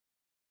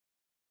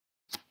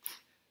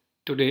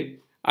Today,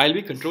 I'll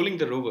be controlling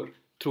the rover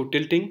through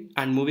tilting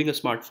and moving a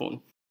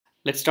smartphone.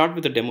 Let's start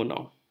with the demo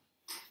now.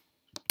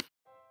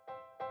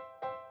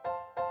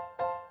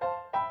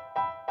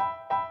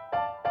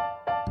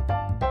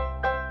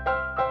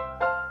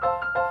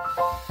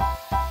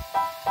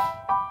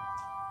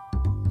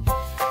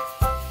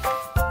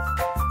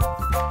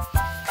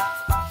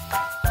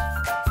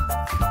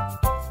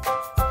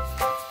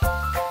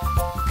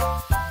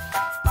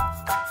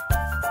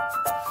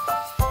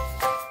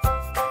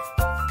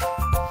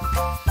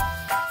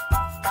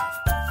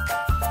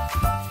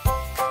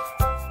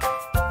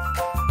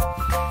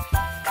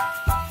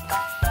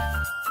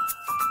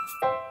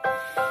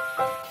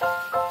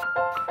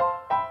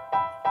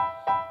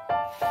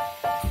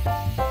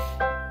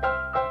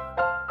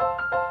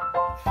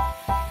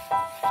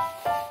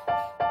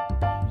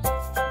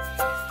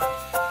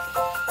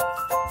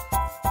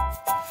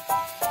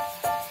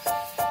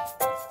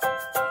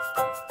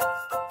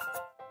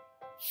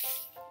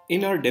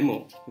 In our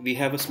demo, we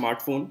have a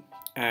smartphone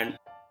and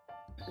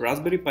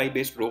Raspberry Pi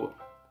based rover.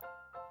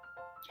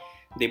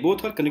 They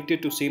both are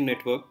connected to same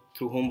network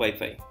through home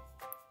Wi-Fi.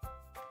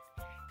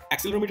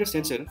 Accelerometer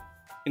sensor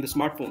in the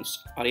smartphones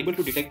are able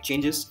to detect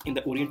changes in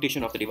the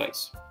orientation of the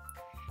device.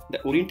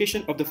 The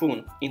orientation of the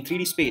phone in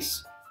 3D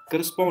space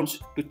corresponds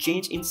to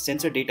change in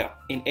sensor data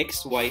in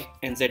X, Y,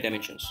 and Z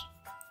dimensions.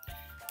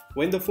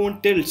 When the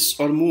phone tilts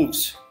or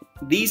moves,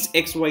 these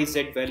X, Y,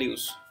 Z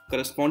values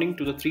corresponding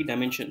to the 3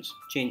 dimensions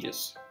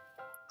changes.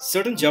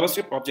 Certain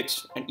JavaScript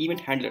objects and event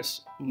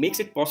handlers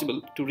makes it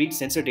possible to read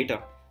sensor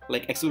data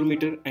like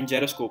accelerometer and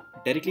gyroscope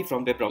directly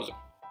from web browser.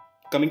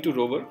 Coming to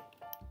rover,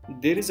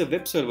 there is a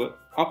web server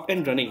up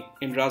and running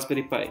in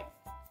Raspberry Pi.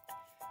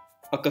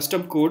 A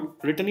custom code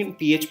written in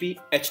PHP,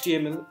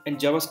 HTML and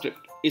JavaScript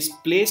is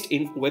placed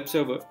in web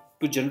server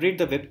to generate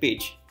the web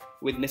page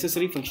with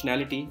necessary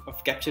functionality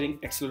of capturing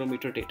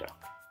accelerometer data.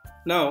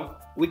 Now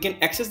we can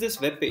access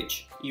this web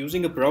page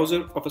using a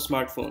browser of a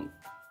smartphone.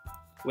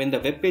 When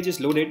the web page is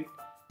loaded,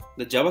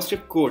 the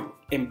JavaScript code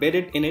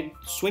embedded in it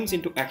swings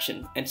into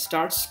action and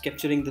starts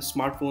capturing the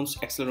smartphone's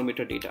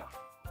accelerometer data.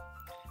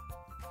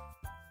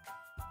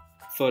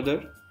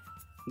 Further,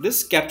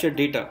 this captured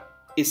data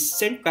is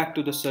sent back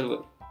to the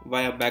server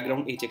via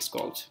background HX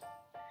calls.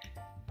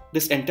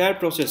 This entire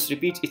process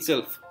repeats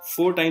itself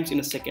 4 times in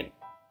a second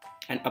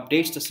and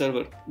updates the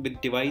server with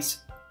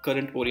device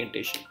current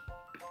orientation.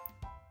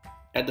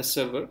 At the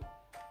server,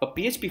 a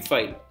PHP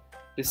file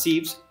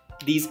receives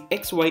these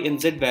X, Y, and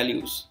Z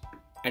values,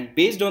 and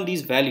based on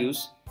these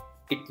values,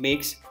 it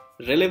makes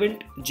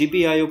relevant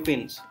GPIO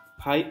pins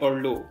high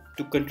or low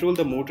to control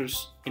the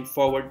motors in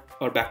forward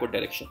or backward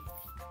direction.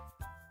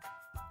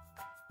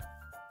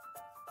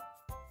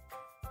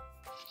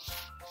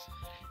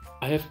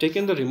 I have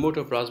taken the remote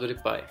of Raspberry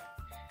Pi.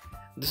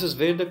 This is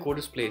where the code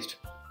is placed.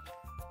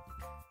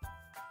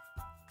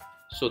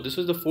 So this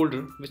is the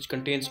folder which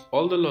contains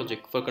all the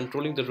logic for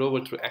controlling the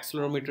rover through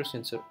accelerometer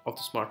sensor of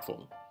the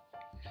smartphone.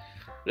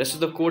 Rest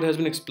of the code has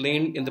been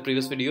explained in the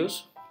previous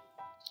videos.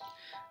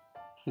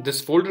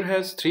 This folder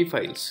has 3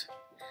 files.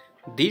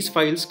 These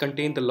files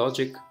contain the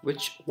logic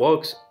which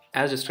works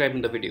as described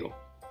in the video.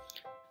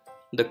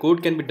 The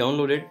code can be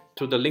downloaded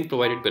through the link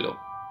provided below.